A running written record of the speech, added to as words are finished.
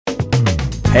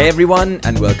Hey everyone,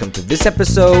 and welcome to this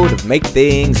episode of Make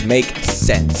Things Make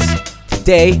Sense.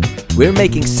 Today, we're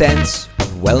making sense of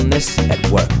wellness at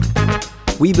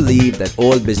work. We believe that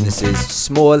all businesses,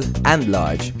 small and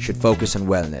large, should focus on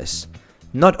wellness.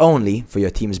 Not only for your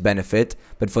team's benefit,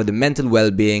 but for the mental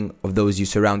well-being of those you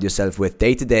surround yourself with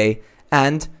day to day,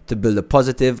 and to build a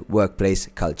positive workplace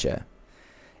culture.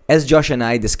 As Josh and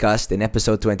I discussed in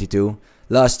episode 22,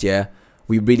 last year,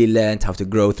 we really learned how to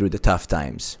grow through the tough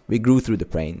times. We grew through the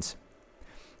pains.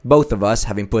 Both of us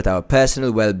having put our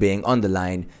personal well-being on the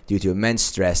line due to immense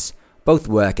stress, both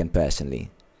work and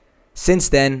personally. Since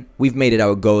then, we've made it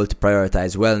our goal to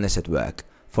prioritize wellness at work,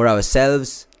 for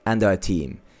ourselves and our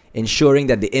team, ensuring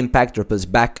that the impact ripples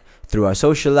back through our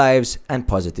social lives and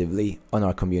positively on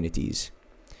our communities.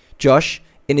 Josh,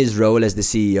 in his role as the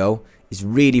CEO, is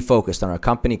really focused on our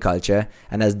company culture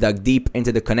and has dug deep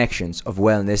into the connections of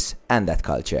wellness and that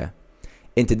culture.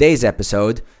 In today's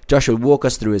episode, Josh will walk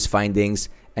us through his findings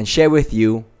and share with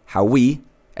you how we,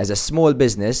 as a small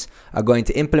business, are going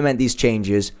to implement these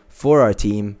changes for our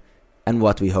team and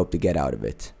what we hope to get out of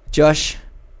it. Josh,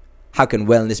 how can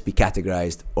wellness be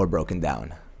categorized or broken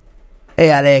down?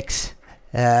 Hey Alex,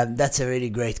 that's a really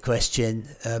great question.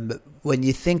 When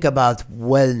you think about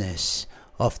wellness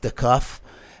off the cuff,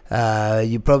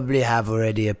 you probably have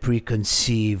already a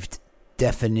preconceived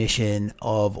definition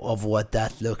of what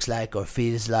that looks like or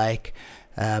feels like.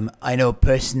 I know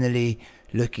personally,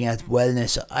 looking at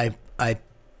wellness, I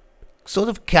sort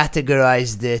of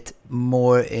categorized it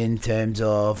more in terms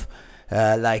of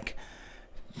like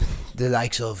the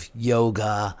likes of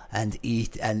yoga and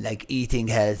eating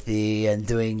healthy and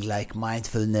doing like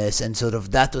mindfulness, and sort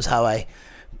of that was how I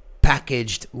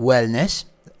packaged wellness.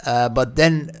 But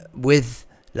then with,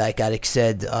 like Alex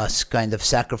said, us kind of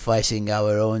sacrificing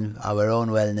our own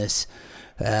wellness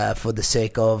for the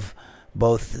sake of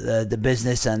both the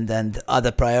business and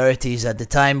other priorities at the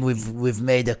time, we've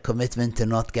made a commitment to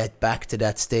not get back to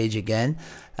that stage again.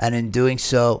 And in doing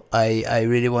so, I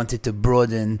really wanted to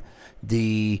broaden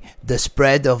the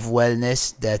spread of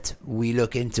wellness that we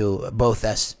look into, both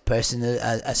as personal,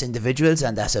 as individuals,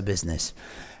 and as a business.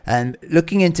 And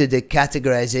looking into the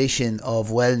categorization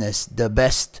of wellness, the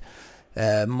best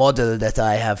model that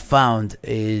I have found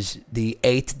is the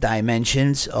 8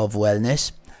 dimensions of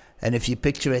wellness. And if you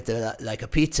picture it like a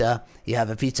pizza, you have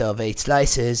a pizza of 8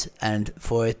 slices, and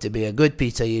for it to be a good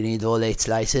pizza, you need all 8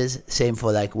 slices. Same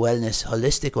for like wellness,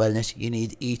 holistic wellness, you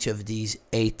need each of these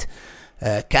 8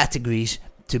 categories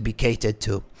to be catered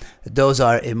to. Those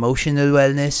are emotional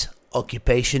wellness,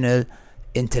 occupational,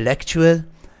 intellectual,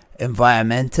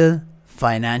 environmental,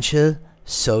 financial,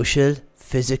 social,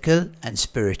 physical, and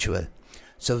spiritual.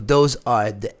 So those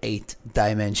are the 8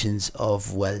 dimensions of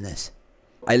wellness.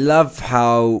 I love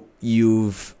how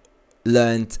you've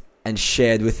learned and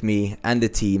shared with me and the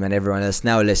team and everyone else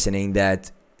now listening that,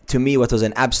 to me, what was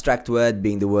an abstract word,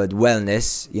 being the word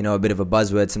wellness, a bit of a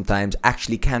buzzword sometimes,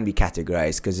 actually can be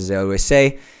categorized. Because as I always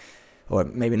say, or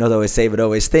maybe not always say, but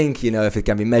always think, if it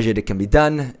can be measured, it can be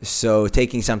done. So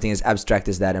taking something as abstract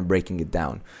as that and breaking it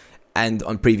down. And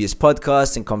on previous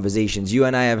podcasts and conversations you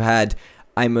and I have had,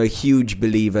 I'm a huge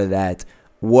believer that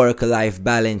work-life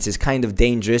balance is kind of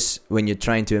dangerous when you're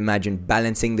trying to imagine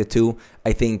balancing the two.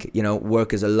 I think,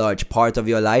 work is a large part of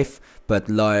your life, but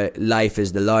life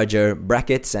is the larger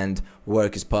brackets, and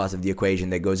work is part of the equation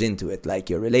that goes into it, like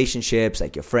your relationships,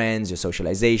 like your friends, your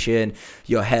socialization,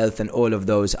 your health, and all of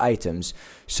those items.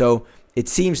 So it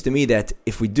seems to me that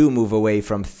if we do move away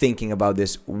from thinking about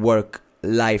this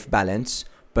work-life balance,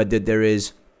 but that there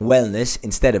is wellness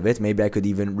instead of it, maybe I could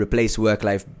even replace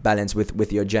work-life balance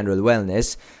with your general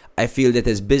wellness. I feel that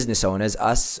as business owners,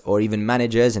 us, or even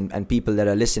managers and people that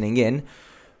are listening in,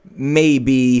 may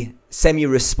be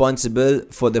semi-responsible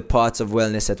for the parts of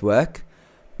wellness at work,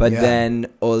 but then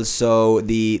also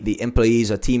the employees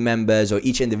or team members or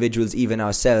each individuals, even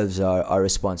ourselves, are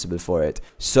responsible for it.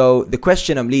 So the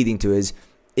question I'm leading to is,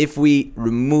 if we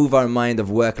remove our mind of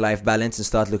work-life balance and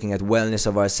start looking at wellness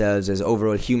of ourselves as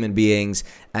overall human beings,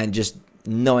 and just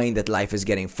knowing that life is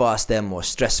getting faster, more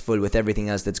stressful with everything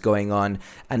else that's going on,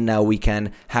 and now we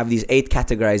can have these 8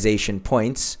 categorization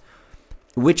points,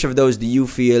 which of those do you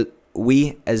feel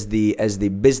we as the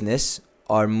business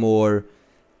are more,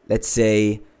 let's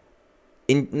say,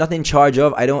 not in charge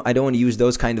of? I don't want to use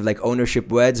those kind of like ownership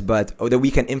words, but that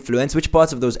we can influence. Which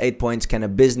parts of those 8 points can a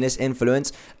business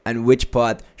influence, and which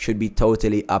part should be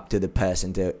totally up to the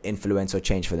person to influence or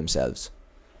change for themselves?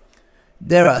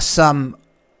 There are some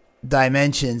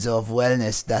dimensions of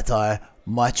wellness that are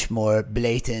much more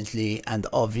blatantly and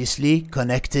obviously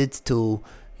connected to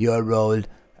your role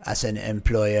as an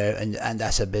employer and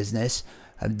as a business.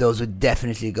 And those would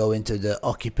definitely go into the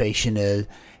occupational,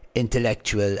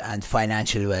 intellectual, and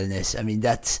financial wellness. I mean,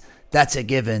 that's a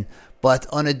given. But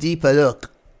on a deeper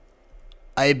look,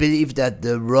 I believe that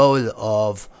the role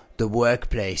of the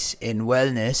workplace in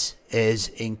wellness is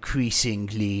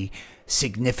increasingly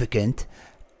significant.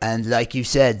 And like you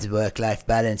said, work-life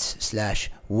balance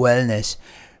 / wellness.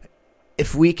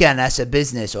 If we can, as a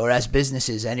business or as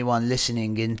businesses, anyone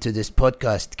listening into this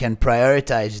podcast can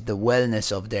prioritize the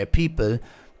wellness of their people,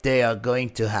 they are going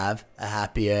to have a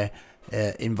happier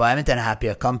environment and a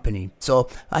happier company. So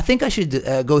I think I should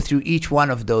go through each one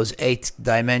of those 8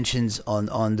 dimensions on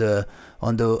the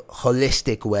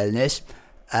holistic wellness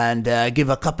and give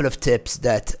a couple of tips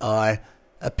that are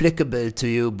applicable to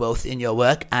you both in your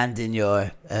work and in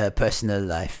your personal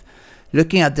life.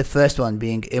 Looking at the first one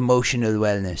being emotional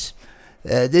wellness.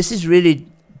 This is really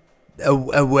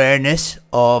awareness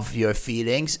of your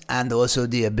feelings and also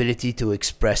the ability to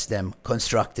express them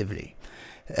constructively.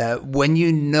 When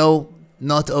you know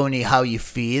not only how you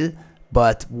feel,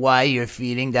 but why you're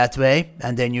feeling that way,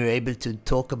 and then you're able to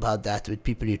talk about that with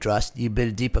people you trust, you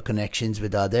build deeper connections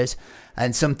with others.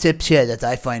 And some tips here that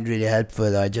I find really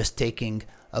helpful are just taking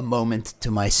a moment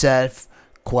to myself,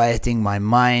 quieting my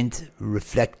mind,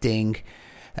 reflecting,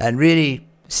 and really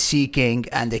seeking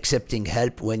and accepting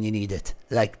help when you need it.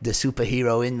 Like the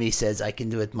superhero in me says, I can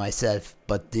do it myself,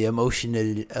 but the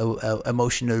emotional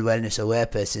wellness aware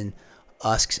person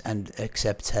asks and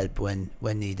accepts help when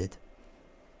needed.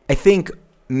 I think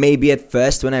maybe at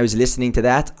first when I was listening to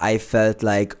that, I felt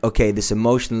like, okay, this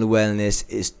emotional wellness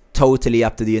is totally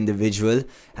up to the individual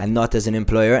and not as an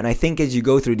employer. And I think as you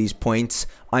go through these points,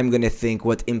 I'm going to think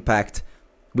what impact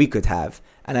we could have.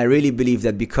 And I really believe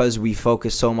that because we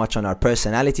focus so much on our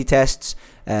personality tests,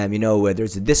 whether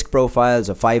it's the disc profiles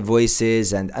or 5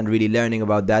 voices and really learning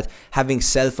about that, having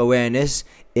self-awareness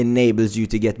enables you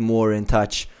to get more in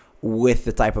touch with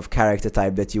the type of character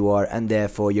type that you are and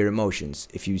therefore your emotions,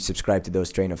 if you subscribe to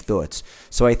those train of thoughts.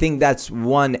 So I think that's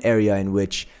one area in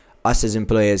which us as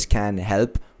employers can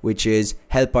help, which is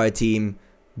help our team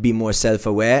be more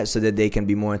self-aware so that they can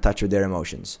be more in touch with their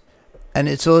emotions. And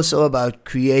it's also about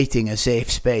creating a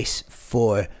safe space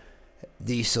for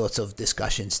these sorts of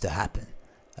discussions to happen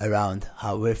around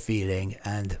how we're feeling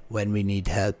and when we need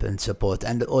help and support,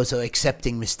 and also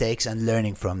accepting mistakes and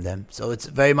learning from them. So it's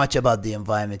very much about the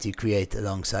environment you create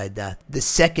alongside that. The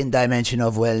second dimension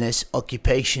of wellness,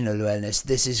 occupational wellness,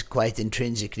 this is quite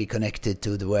intrinsically connected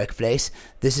to the workplace.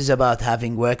 This is about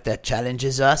having work that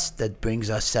challenges us, that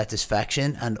brings us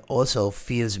satisfaction and also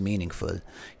feels meaningful,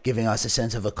 giving us a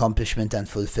sense of accomplishment and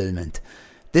fulfillment.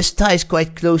 This ties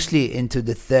quite closely into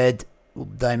the third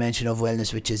dimension of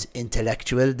wellness, which is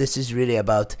intellectual. This is really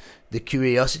about the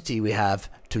curiosity we have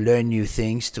to learn new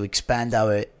things, to expand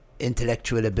our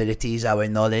intellectual abilities, our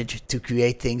knowledge, to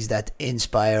create things that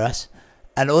inspire us,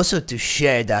 and also to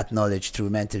share that knowledge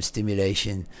through mental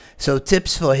stimulation. So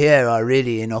tips for here are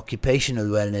really in occupational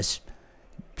wellness: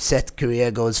 set career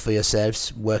goals for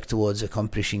yourselves, work towards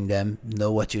accomplishing them,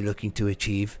 know what you're looking to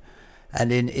achieve.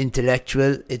 And in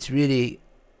intellectual, it's really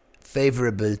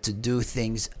favorable to do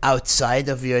things outside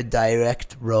of your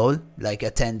direct role, like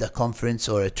attend a conference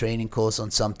or a training course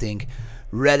on something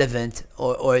relevant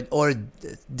or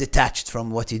detached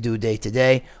from what you do day to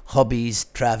day. Hobbies,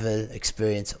 travel,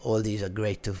 experience, all these are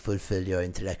great to fulfill your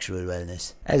intellectual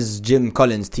wellness. As Jim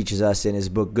Collins teaches us in his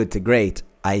book Good to Great,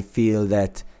 I feel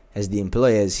that as the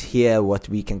employers here, what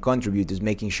we can contribute is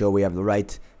making sure we have the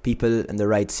right people and the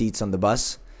right seats on the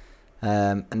bus,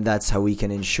 and that's how we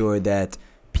can ensure that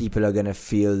people are going to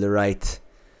feel the right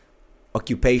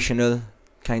occupational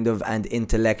kind of and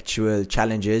intellectual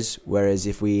challenges. Whereas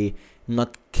if we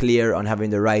not clear on having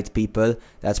the right people,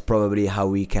 that's probably how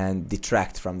we can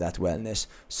detract from that wellness.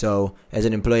 So as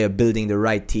an employer, building the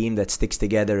right team that sticks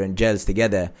together and gels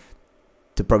together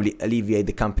to probably alleviate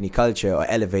the company culture or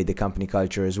elevate the company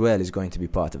culture as well is going to be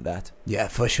part of that. Yeah,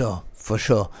 for sure.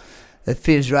 It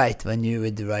feels right when you're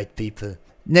with the right people.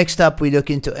 Next up, we look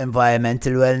into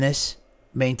environmental wellness.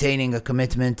 Maintaining a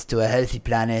commitment to a healthy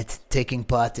planet, taking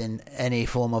part in any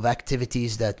form of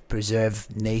activities that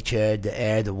preserve nature, the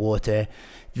air, the water.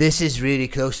 This is really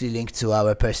closely linked to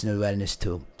our personal wellness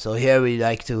too. So here we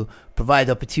like to provide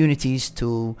opportunities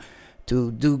to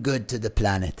do good to the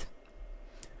planet.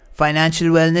 Financial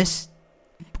wellness,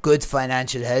 good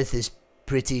financial health is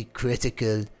pretty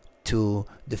critical to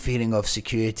the feeling of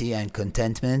security and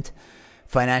contentment.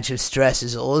 Financial stress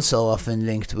is also often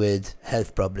linked with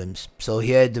health problems. So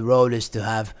here the role is to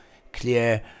have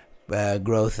clear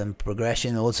growth and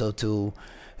progression. Also to,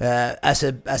 as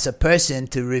a person,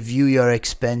 to review your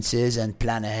expenses and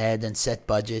plan ahead and set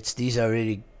budgets. These are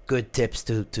really good tips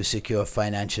to secure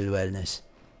financial wellness.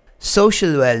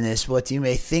 Social wellness, what you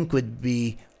may think would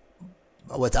be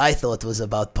what I thought was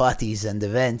about parties and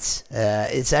events,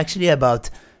 it's actually about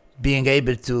being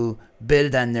able to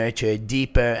build and nurture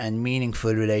deeper and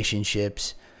meaningful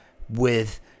relationships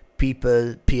with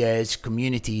people, peers,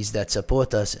 communities that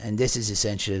support us, and this is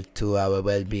essential to our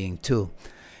well-being too.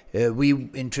 We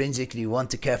intrinsically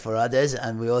want to care for others,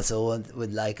 and we also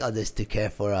would like others to care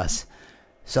for us.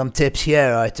 Some tips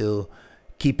here are to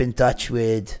keep in touch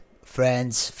with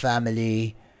friends,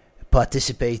 family,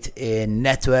 participate in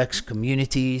networks,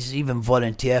 communities, even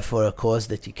volunteer for a cause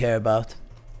that you care about.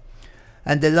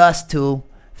 And the last two,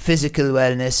 physical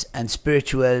wellness and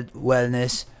spiritual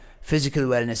wellness. Physical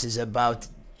wellness is about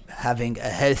having a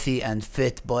healthy and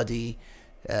fit body,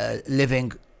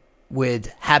 living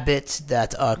with habits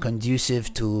that are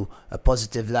conducive to a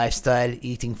positive lifestyle,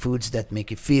 eating foods that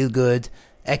make you feel good,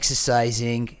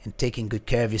 exercising and taking good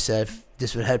care of yourself.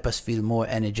 This will help us feel more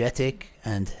energetic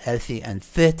and healthy and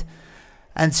fit.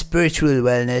 And spiritual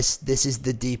wellness, this is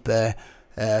the deeper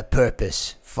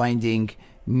purpose, finding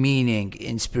meaning,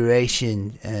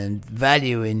 inspiration and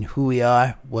value in who we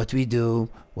are, what we do,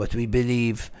 what we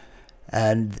believe.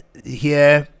 And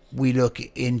here we look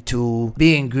into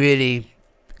being really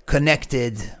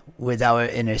connected with our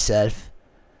inner self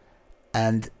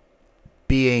and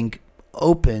being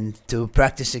open to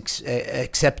practice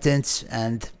acceptance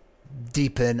and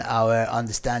deepen our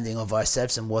understanding of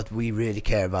ourselves and what we really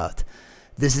care about.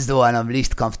 This is the one I'm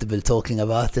least comfortable talking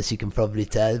about, as you can probably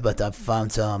tell, but I've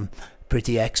found some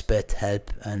pretty expert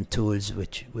help and tools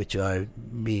which are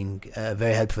being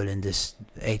very helpful in this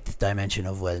 8th dimension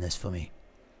of wellness for me.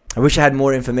 I wish I had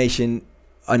more information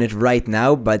on it right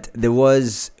now, but there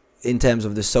was, in terms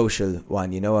of the social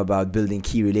one, about building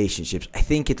key relationships. I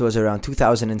think it was around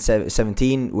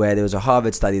 2017 where there was a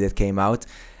Harvard study that came out.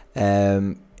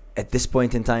 At this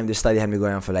point in time, the study had been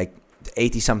going on for like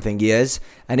 80-something years,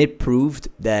 and it proved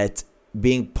that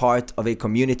being part of a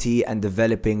community and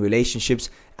developing relationships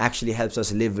actually helps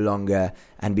us live longer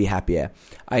and be happier.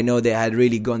 I know they had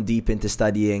really gone deep into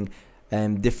studying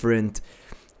different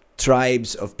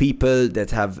tribes of people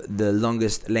that have the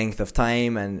longest length of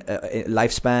time and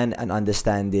lifespan, and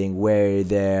understanding where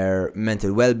their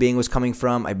mental well-being was coming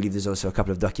from. I believe there's also a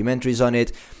couple of documentaries on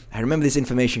it. I remember this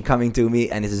information coming to me,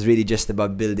 and it is really just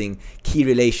about building key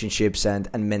relationships and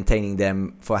maintaining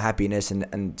them for happiness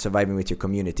and surviving with your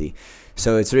community.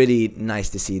 So it's really nice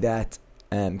to see that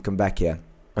come back here.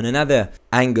 And another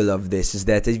angle of this is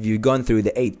that if you've gone through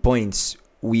the 8 points,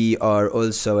 we are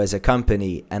also, as a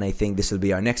company, and I think this will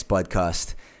be our next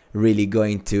podcast, really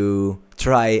going to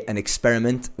try an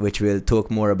experiment, which we'll talk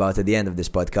more about at the end of this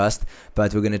podcast.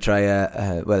 But we're going to try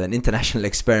an international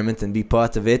experiment and be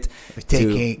part of it.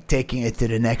 Taking it to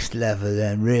the next level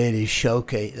and really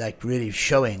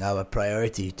showing our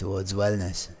priority towards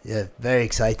wellness. Yeah, very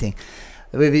exciting.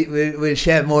 We'll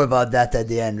share more about that at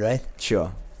the end, right?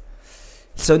 Sure.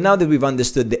 So now that we've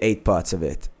understood the 8 parts of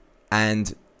it,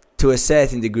 and to a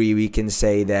certain degree, we can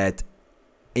say that,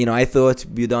 I thought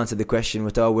you'd answer the question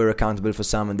with, we're accountable for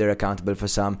some and they're accountable for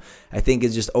some. I think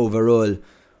it's just overall,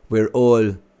 we're all,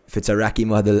 if it's a Raki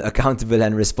model, accountable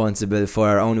and responsible for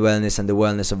our own wellness and the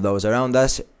wellness of those around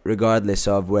us, regardless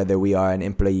of whether we are an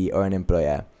employee or an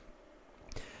employer.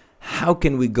 How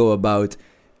can we go about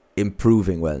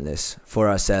improving wellness for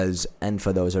ourselves and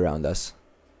for those around us?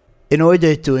 In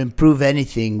order to improve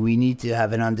anything, we need to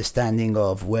have an understanding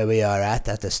of where we are at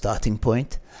a starting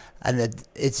point, and that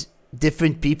it's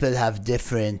different people have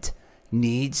different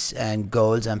needs and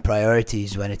goals and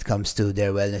priorities when it comes to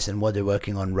their wellness and what they're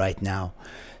working on right now.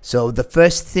 So the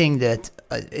first thing that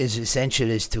is essential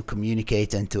is to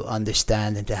communicate and to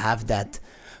understand and to have that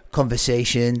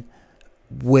conversation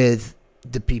with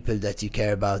the people that you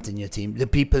care about in your team, the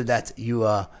people that you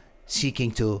are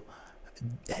seeking to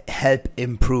help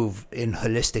improve in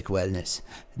holistic wellness.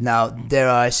 Now, there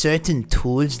are certain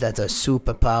tools that are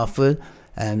super powerful,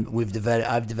 and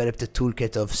I've developed a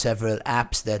toolkit of several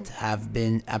apps that have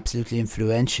been absolutely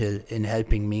influential in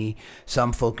helping me.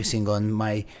 Some focusing on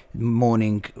my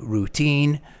morning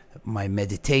routine, my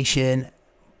meditation,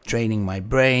 training my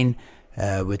brain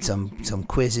with some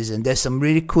quizzes, and there's some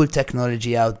really cool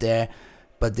technology out there.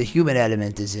 But the human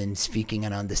element is in speaking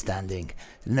and understanding.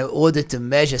 In order to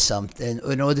measure something,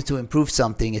 in order to improve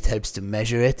something, it helps to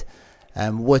measure it.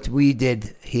 What we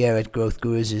did here at Growth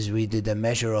Gurus is we did a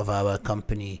measure of our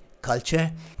company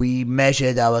culture. We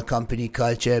measured our company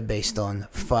culture based on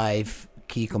 5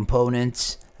 key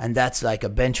components, and that's like a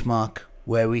benchmark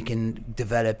where we can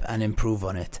develop and improve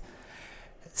on it.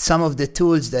 Some of the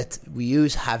tools that we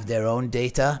use have their own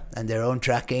data and their own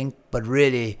tracking, but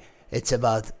really it's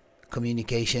about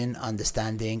communication,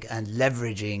 understanding, and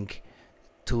leveraging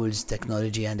tools,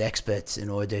 technology, and experts in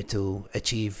order to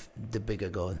achieve the bigger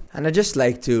goal. And I'd just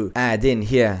like to add in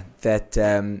here that,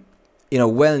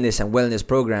 wellness and wellness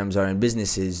programs are in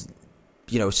businesses,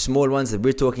 small ones that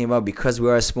we're talking about. Because we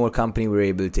are a small company, we're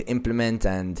able to implement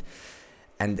and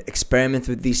experiment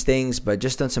with these things. But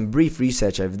just on some brief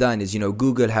research I've done is,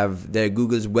 Google have their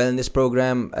Google's wellness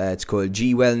program. It's called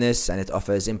G Wellness, and it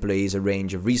offers employees a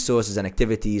range of resources and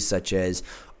activities such as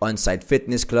on-site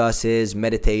fitness classes,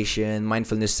 meditation,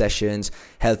 mindfulness sessions,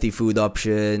 healthy food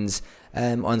options,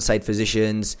 on-site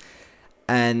physicians.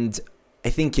 And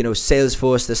I think,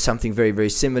 Salesforce does something very,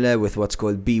 very similar with what's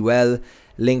called Be Well.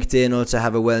 LinkedIn also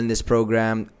have a wellness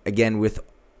program, again with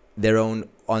their own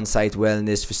on-site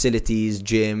wellness facilities,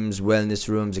 gyms, wellness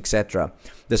rooms, etc.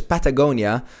 There's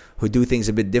Patagonia, who do things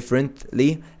a bit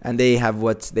differently, and they have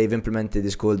what they've implemented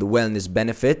is called the Wellness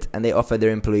Benefit, and they offer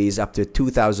their employees up to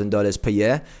 $2,000 per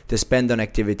year to spend on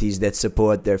activities that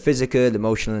support their physical,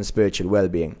 emotional, and spiritual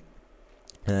well-being.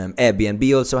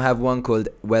 Airbnb also have one called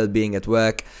Wellbeing at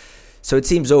Work. So it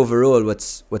seems overall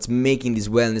what's making these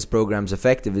wellness programs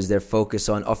effective is their focus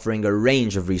on offering a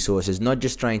range of resources, not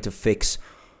just trying to fix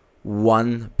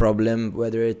one problem,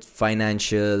 whether it's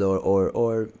financial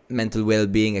or mental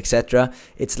well-being, etc.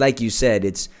 It's like you said,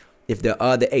 it's if there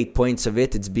are the 8 points of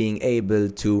it, it's being able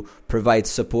to provide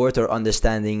support or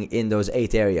understanding in those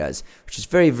 8 areas, which is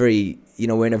very, very,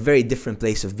 we're in a very different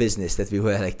place of business that we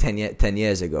were like 10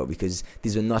 years ago, because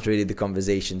these were not really the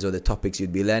conversations or the topics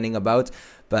you'd be learning about.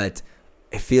 But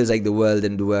it feels like the world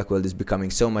and the work world is becoming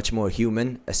so much more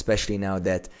human, especially now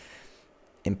that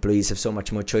employees have so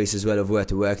much more choice as well of where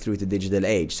to work through the digital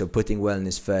age. So putting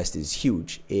wellness first is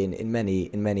huge in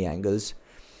many angles.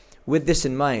 With this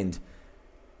in mind,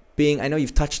 I know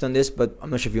you've touched on this, but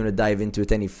I'm not sure if you want to dive into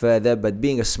it any further, but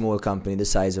being a small company the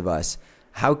size of us,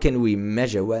 how can we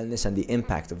measure wellness and the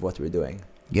impact of what we're doing?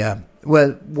 Yeah,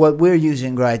 well, what we're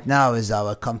using right now is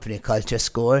our company culture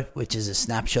score, which is a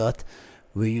snapshot.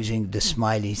 We're using the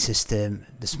smiley system,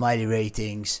 the smiley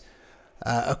ratings,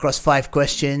 across 5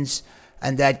 questions,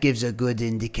 and that gives a good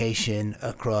indication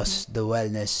across the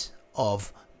wellness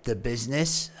of the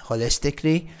business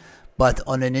holistically. But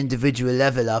on an individual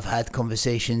level, I've had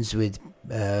conversations with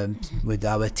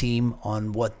our team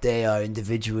on what they are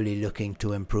individually looking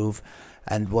to improve.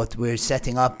 And what we're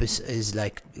setting up is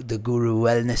like the Guru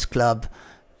Wellness Club,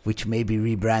 which may be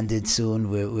rebranded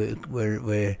soon.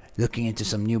 We're looking into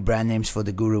some new brand names for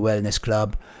the Guru Wellness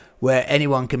Club, where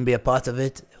anyone can be a part of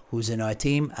it who's in our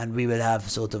team, and we will have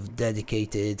sort of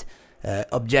dedicated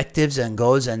objectives and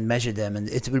goals and measure them. And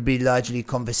it will be largely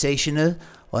conversational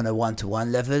on a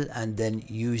one-to-one level, and then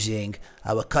using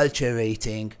our culture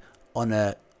rating on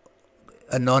a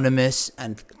anonymous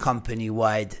and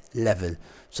company-wide level.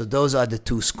 So those are the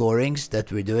 2 scorings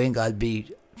that we're doing. I'll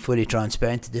be fully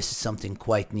transparent. This is something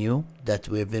quite new that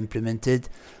we've implemented.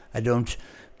 I don't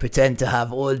pretend to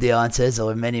have all the answers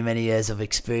or many years of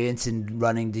experience in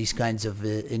running these kinds of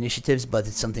initiatives, but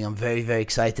it's something I'm very, very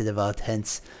excited about,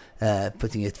 hence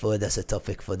putting it forward as a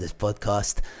topic for this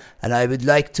podcast. And I would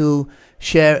like to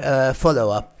share a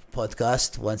follow-up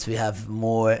podcast once we have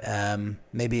more,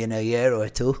 maybe in a year or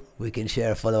 2, we can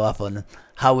share a follow-up on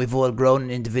how we've all grown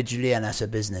individually and as a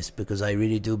business, because I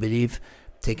really do believe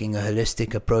taking a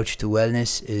holistic approach to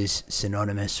wellness is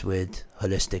synonymous with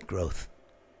holistic growth.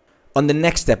 On the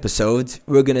next episode,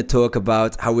 we're going to talk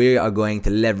about how we are going to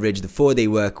leverage the 4-day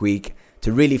work week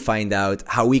to really find out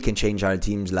how we can change our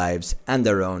team's lives and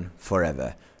our own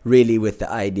forever, really with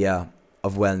the idea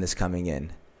of wellness coming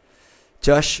in.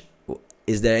 Josh,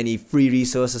 is there any free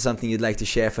resource or something you'd like to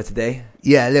share for today?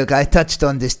 Yeah, look, I touched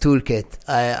on this toolkit.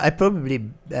 I probably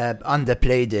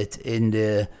underplayed it in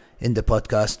the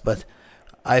podcast, but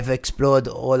I've explored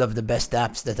all of the best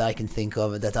apps that I can think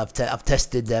of, that I've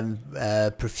tested them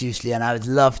profusely, and I would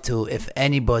love to, if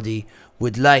anybody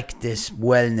would like this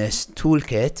wellness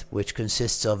toolkit, which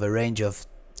consists of a range of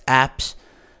apps,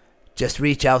 just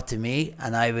reach out to me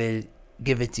and I will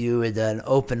give it to you with an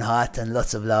open heart and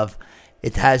lots of love.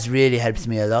 It has really helped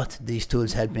me a lot. These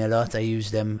tools help me a lot. I use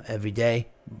them every day,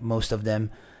 most of them.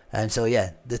 And so,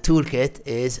 yeah, the toolkit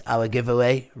is our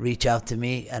giveaway. Reach out to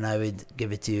me and I would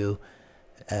give it to you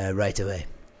right away.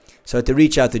 So to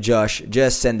reach out to Josh,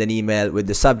 just send an email with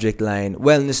the subject line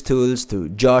wellness tools to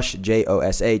Josh,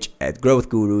 Josh,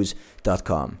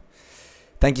 @growthgurus.com.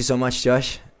 Thank you so much,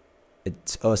 Josh.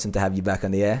 It's awesome to have you back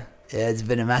on the air. Yeah, it's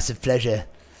been a massive pleasure.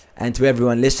 And to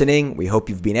everyone listening, we hope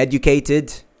you've been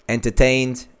educated,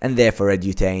 entertained, and therefore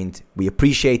edutained. We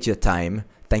appreciate your time.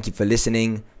 Thank you for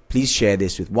listening. Please share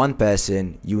this with one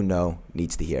person you know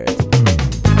needs to hear it.